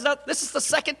 and the press out. This is the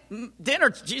second dinner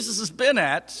Jesus has been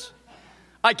at.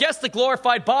 I guess the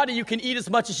glorified body, you can eat as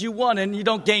much as you want, and you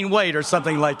don't gain weight or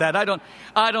something like that. I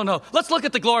don't know. Let's look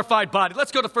at the glorified body.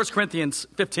 Let's go to 1 Corinthians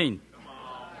 15.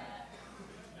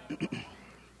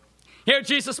 Here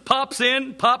Jesus pops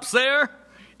in, pops there,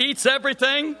 eats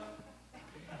everything.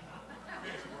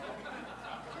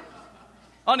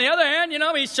 On the other hand,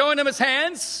 he's showing them his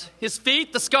hands, his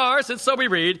feet, the scars, and so we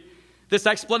read this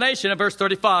explanation in verse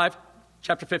 35,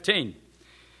 chapter 15.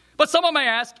 But someone may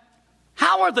ask,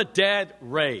 how are the dead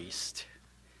raised?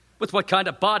 With what kind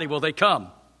of body will they come?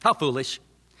 How foolish.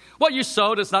 What you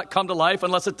sow does not come to life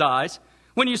unless it dies.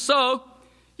 When you sow,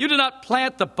 you do not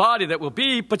plant the body that will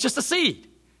be, but just a seed,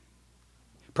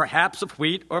 perhaps of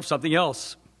wheat or of something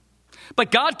else.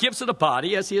 But God gives it a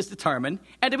body as he has determined,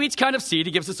 and to each kind of seed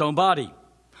he gives its own body.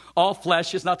 All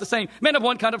flesh is not the same. Men have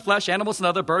one kind of flesh, animals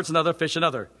another, birds another, fish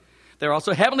another. There are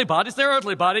also heavenly bodies, there are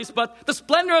earthly bodies, but the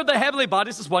splendor of the heavenly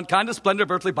bodies is one kind, the splendor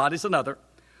of earthly bodies another.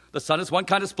 The sun is one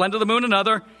kind of splendor, the moon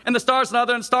another, and the stars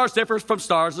another, and stars differ from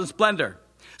stars in splendor.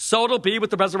 So it'll be with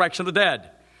the resurrection of the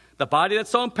dead. The body that's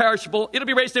sown perishable, it'll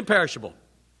be raised imperishable.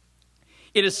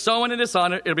 It is sown in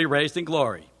dishonor, it'll be raised in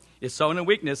glory. It is sown in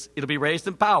weakness, it'll be raised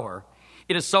in power.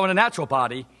 It is sown a natural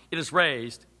body, it is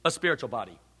raised a spiritual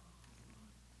body.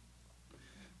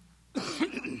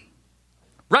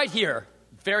 Right here,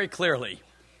 very clearly,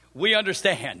 we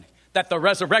understand that the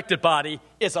resurrected body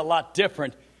is a lot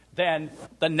different than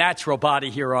the natural body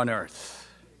here on earth.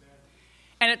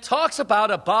 And it talks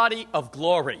about a body of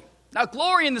glory. Now,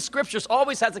 glory in the scriptures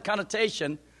always has a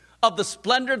connotation of the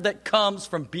splendor that comes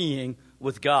from being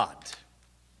with God.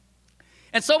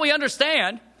 And so we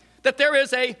understand that there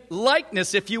is a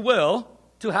likeness, if you will,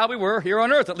 to how we were here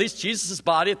on earth. At least Jesus'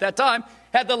 body at that time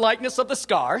had the likeness of the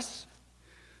scars.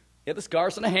 He had the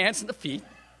scars on the hands and the feet.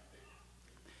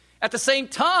 At the same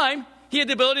time, he had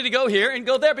the ability to go here and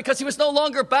go there because he was no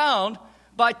longer bound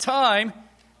by time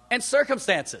and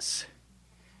circumstances.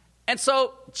 And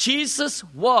so Jesus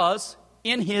was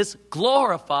in his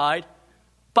glorified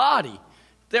body.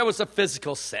 There was a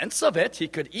physical sense of it. He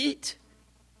could eat.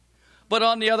 But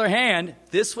on the other hand,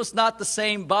 this was not the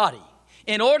same body.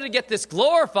 In order to get this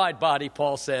glorified body,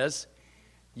 Paul says,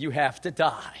 you have to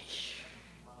die.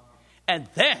 And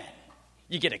then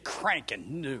you get a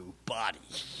cranking new body.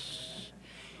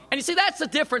 And you see, that's the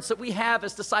difference that we have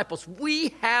as disciples.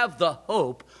 We have the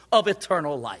hope of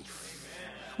eternal life.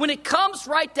 When it comes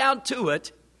right down to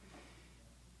it,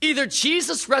 either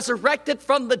Jesus resurrected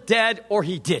from the dead or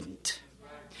he didn't.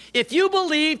 If you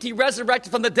believed he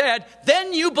resurrected from the dead,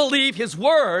 then you believe his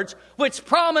words, which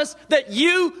promise that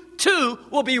you too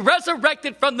will be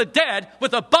resurrected from the dead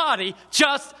with a body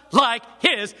just like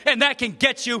his, and that can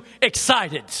get you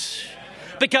excited.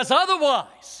 Because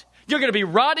otherwise, you're going to be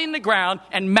rotting in the ground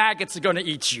and maggots are going to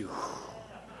eat you.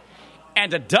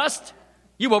 And to dust,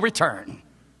 you will return.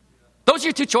 Those are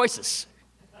your two choices.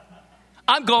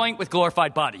 I'm going with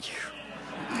glorified body.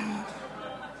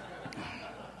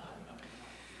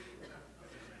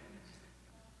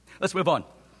 Let's move on.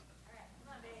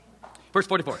 Verse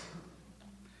 44.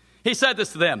 He said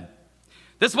this to them.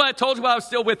 This is what I told you while I was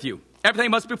still with you.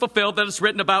 Everything must be fulfilled that is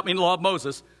written about me in the law of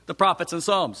Moses, the prophets, and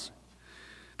Psalms.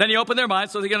 Then he opened their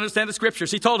minds so they could understand the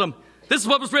scriptures. He told them, this is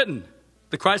what was written.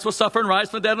 The Christ will suffer and rise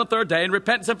from the dead on the third day, and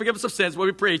repentance and forgiveness of sins will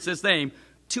be preached in his name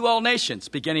to all nations,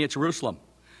 beginning at Jerusalem.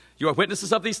 You are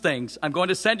witnesses of these things. I'm going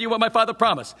to send you what my Father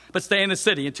promised, but stay in the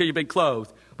city until you've been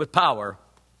clothed with power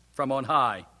from on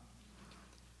high.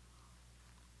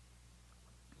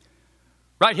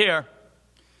 Right here,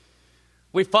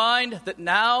 we find that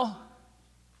now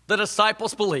the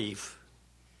disciples believe,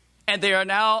 and they are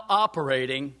now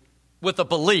operating with a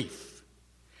belief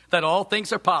that all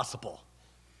things are possible.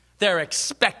 They're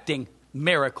expecting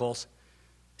miracles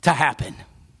to happen.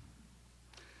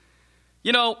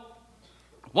 You know,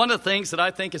 one of the things that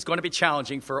I think is going to be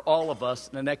challenging for all of us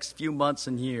in the next few months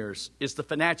and years is the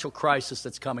financial crisis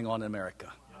that's coming on in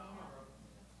America.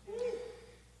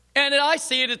 And I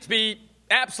see it to be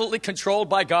absolutely controlled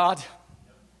by God.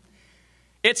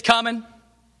 It's coming.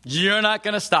 You're not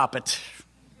going to stop it.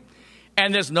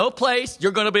 And there's no place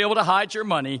you're going to be able to hide your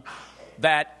money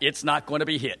that it's not going to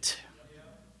be hit.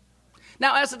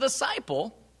 Now, as a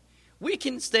disciple, we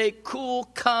can stay cool,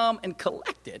 calm, and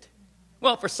collected.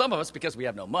 Well, for some of us, because we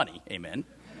have no money. Amen.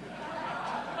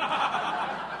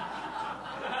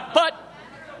 But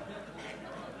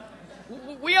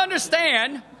we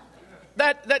understand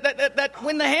that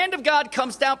when the hand of God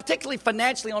comes down, particularly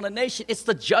financially on a nation, it's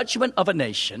the judgment of a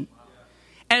nation,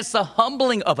 and it's the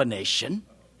humbling of a nation,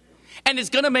 and it's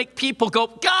going to make people go,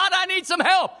 God, I need some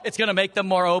help. It's going to make them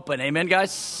more open. Amen,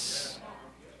 guys?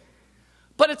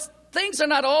 But things are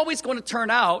not always going to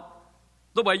turn out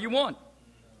the way you want.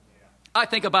 I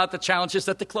think about the challenges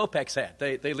that the Klopeks had.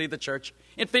 They lead the church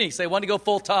in Phoenix. They wanted to go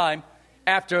full-time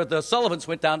after the Sullivans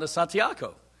went down to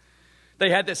Santiago. They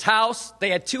had this house. They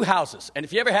had 2 houses. And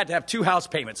if you ever had to have 2 house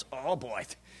payments, oh, boy,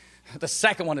 the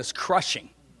second one is crushing.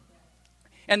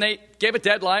 And they gave a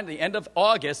deadline at the end of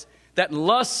August that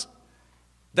unless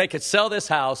they could sell this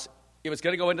house, it was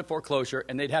going to go into foreclosure,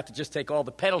 and they'd have to just take all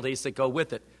the penalties that go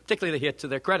with it, particularly the hit to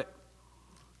their credit.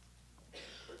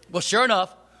 Well, sure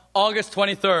enough, August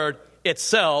 23rd, it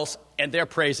sells, and they're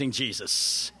praising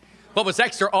Jesus. What was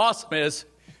extra awesome is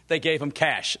they gave him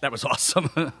cash. That was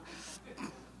awesome.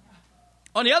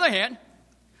 On the other hand,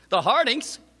 the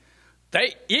Hardings,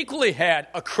 they equally had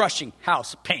a crushing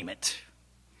house payment.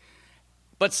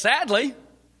 But sadly,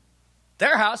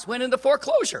 their house went into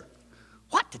foreclosure.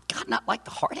 What? Did God not like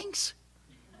the Hardings?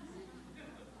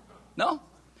 No.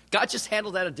 God just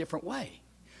handled that a different way.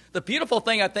 The beautiful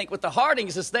thing, I think, with the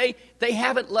Hardings is they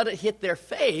haven't let it hit their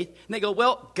faith. And they go,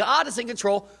 well, God is in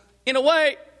control. In a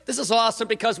way, this is awesome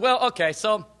because, well, okay,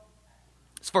 so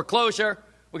it's foreclosure.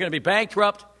 We're going to be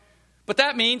bankrupt. But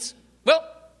that means, well,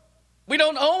 we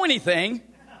don't owe anything.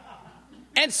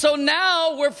 And so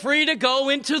now we're free to go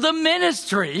into the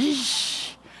ministry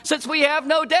since we have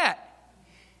no debt.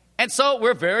 And so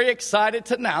we're very excited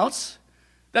to announce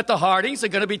that the Hardings are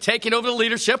going to be taking over the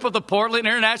leadership of the Portland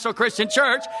International Christian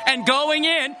Church and going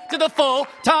in to the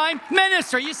full-time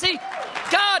ministry. You see,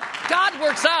 God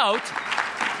works out.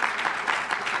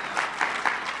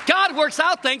 God works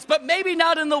out things, but maybe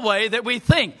not in the way that we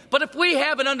think. But if we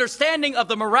have an understanding of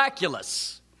the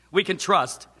miraculous, we can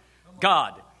trust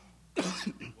God.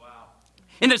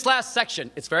 In this last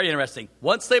section, it's very interesting.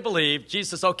 Once they believe, Jesus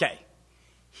says, okay,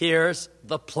 here's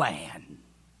the plan.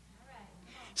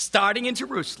 Starting in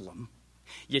Jerusalem,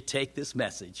 you take this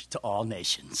message to all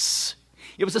nations.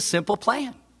 It was a simple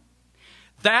plan.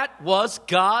 That was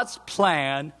God's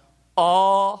plan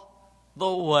all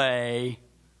the way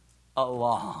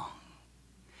along.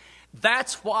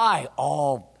 That's why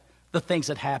all the things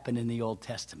that happened in the Old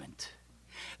Testament.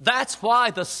 That's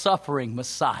why the suffering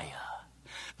Messiah.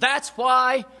 That's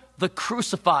why the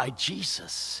crucified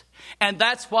Jesus. And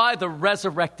that's why the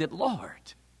resurrected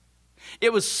Lord.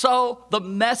 It was so the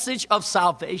message of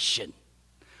salvation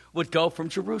would go from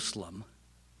Jerusalem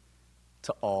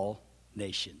to all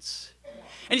nations.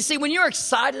 And you see, when you're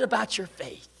excited about your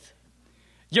faith,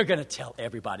 you're going to tell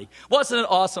everybody. Wasn't it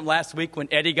awesome last week when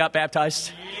Eddie got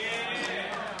baptized?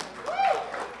 Yeah.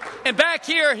 And back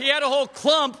here, he had a whole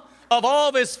clump of all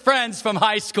of his friends from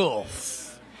high school.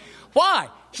 Why?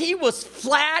 He was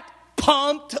flat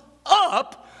pumped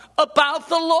up about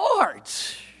the Lord.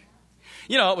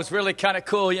 You know, it was really kind of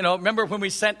cool. You know, remember when we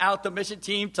sent out the mission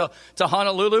team to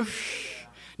Honolulu?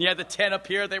 You had the tent up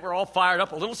here. They were all fired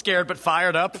up, a little scared, but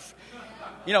fired up.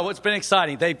 You know, it's been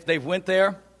exciting. They went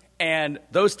there, and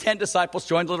those 10 disciples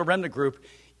joined the little remnant group.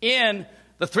 In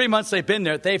the 3 months they've been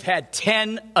there, they've had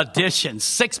 10 additions,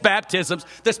 6 baptisms.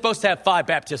 They're supposed to have 5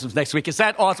 baptisms next week. Is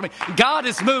that awesome? God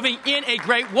is moving in a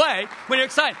great way when you're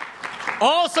excited.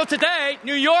 Also today,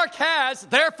 New York has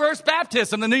their first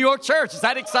baptism, the New York church. Is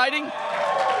that exciting?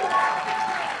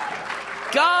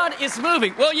 God is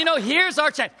moving. Well, you know, here's our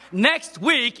chance. Next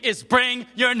week is Bring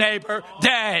Your Neighbor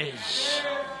Day.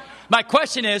 My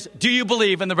question is, do you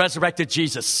believe in the resurrected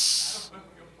Jesus?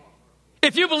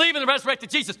 If you believe in the resurrected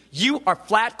Jesus, you are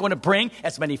flat going to bring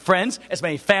as many friends, as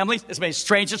many families, as many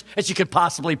strangers as you could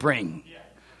possibly bring.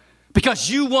 Because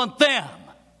you want them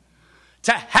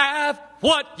to have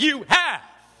what you have.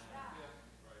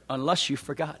 Unless you've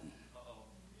forgotten.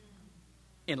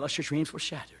 Unless your dreams were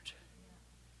shattered.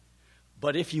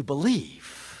 But if you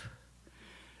believe,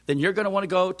 then you're going to want to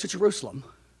go to Jerusalem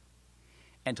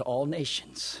and to all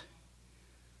nations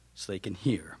so they can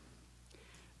hear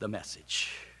the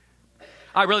message.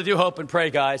 I really do hope and pray,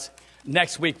 guys,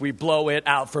 next week we blow it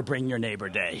out for Bring Your Neighbor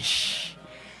Day.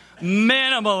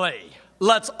 Minimally,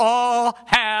 let's all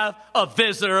have a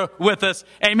visitor with us.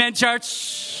 Amen,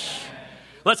 church? Amen.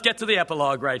 Let's get to the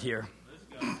epilogue right here.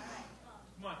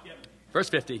 Verse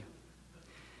 50.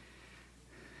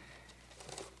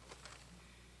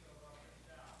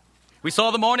 We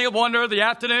saw the morning of wonder, the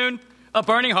afternoon of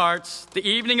burning hearts, the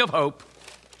evening of hope,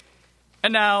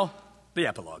 and now the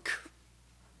epilogue.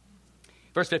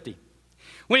 Verse 50.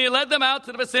 When he led them out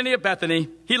to the vicinity of Bethany,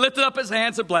 he lifted up his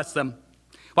hands and blessed them.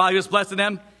 While he was blessing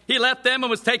them, he left them and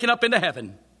was taken up into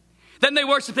heaven. Then they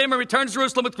worshiped him and returned to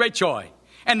Jerusalem with great joy.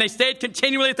 And they stayed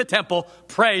continually at the temple,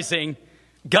 praising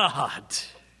God.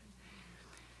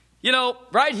 You know,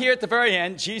 right here at the very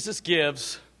end, Jesus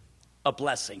gives a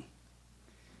blessing.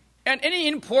 And any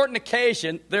important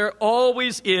occasion, there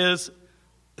always is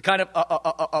kind of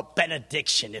a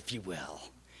benediction, if you will.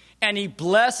 And he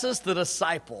blesses the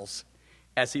disciples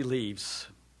as he leaves.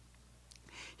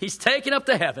 He's taken up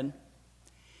to heaven.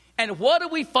 And what do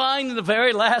we find in the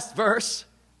very last verse?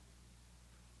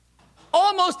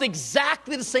 Almost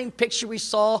exactly the same picture we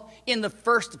saw in the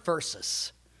first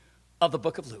verses of the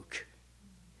book of Luke.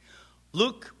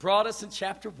 Luke brought us in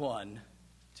chapter 1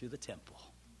 to the temple,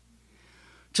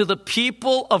 to the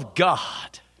people of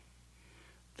God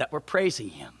that were praising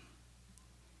him.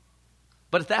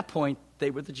 But at that point,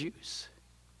 they were the Jews.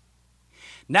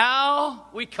 Now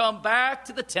we come back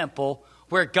to the temple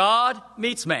where God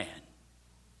meets man.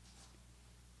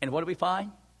 And what do we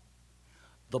find?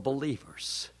 The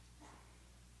believers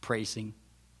praising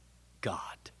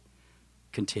God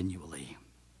continually.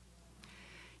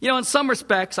 You know, in some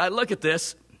respects, I look at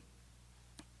this,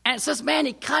 and it says, man,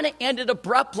 he kind of ended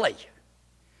abruptly.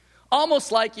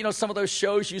 Almost like, you know, some of those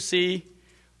shows you see,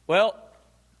 well,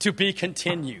 to be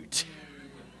continued.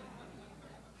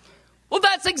 Well,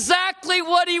 that's exactly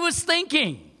what he was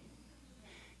thinking.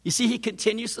 You see, he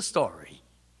continues the story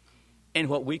in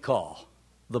what we call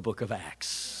the book of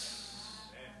Acts.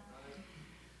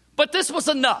 But this was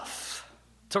enough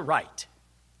to write.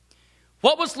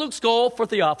 What was Luke's goal for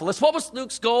Theophilus? What was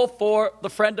Luke's goal for the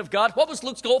friend of God? What was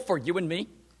Luke's goal for you and me?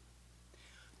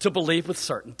 To believe with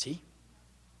certainty.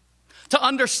 To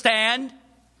understand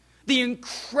the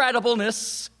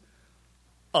incredibleness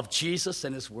of Jesus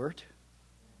and his word.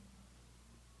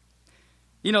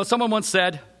 You know, someone once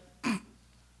said,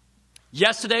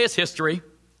 yesterday is history,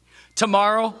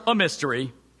 tomorrow a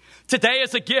mystery, today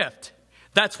is a gift.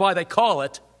 That's why they call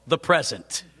it the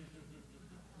present.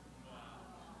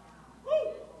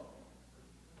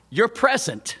 Your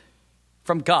present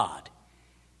from God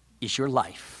is your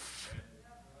life.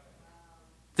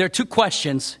 There are two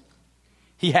questions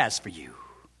he has for you.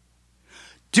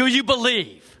 Do you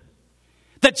believe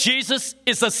that Jesus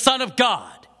is the Son of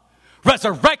God,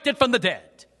 resurrected from the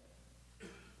dead?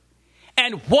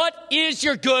 And what is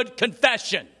your good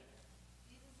confession?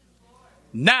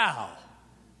 Now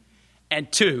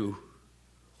and to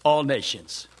all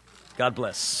nations. God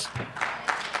bless.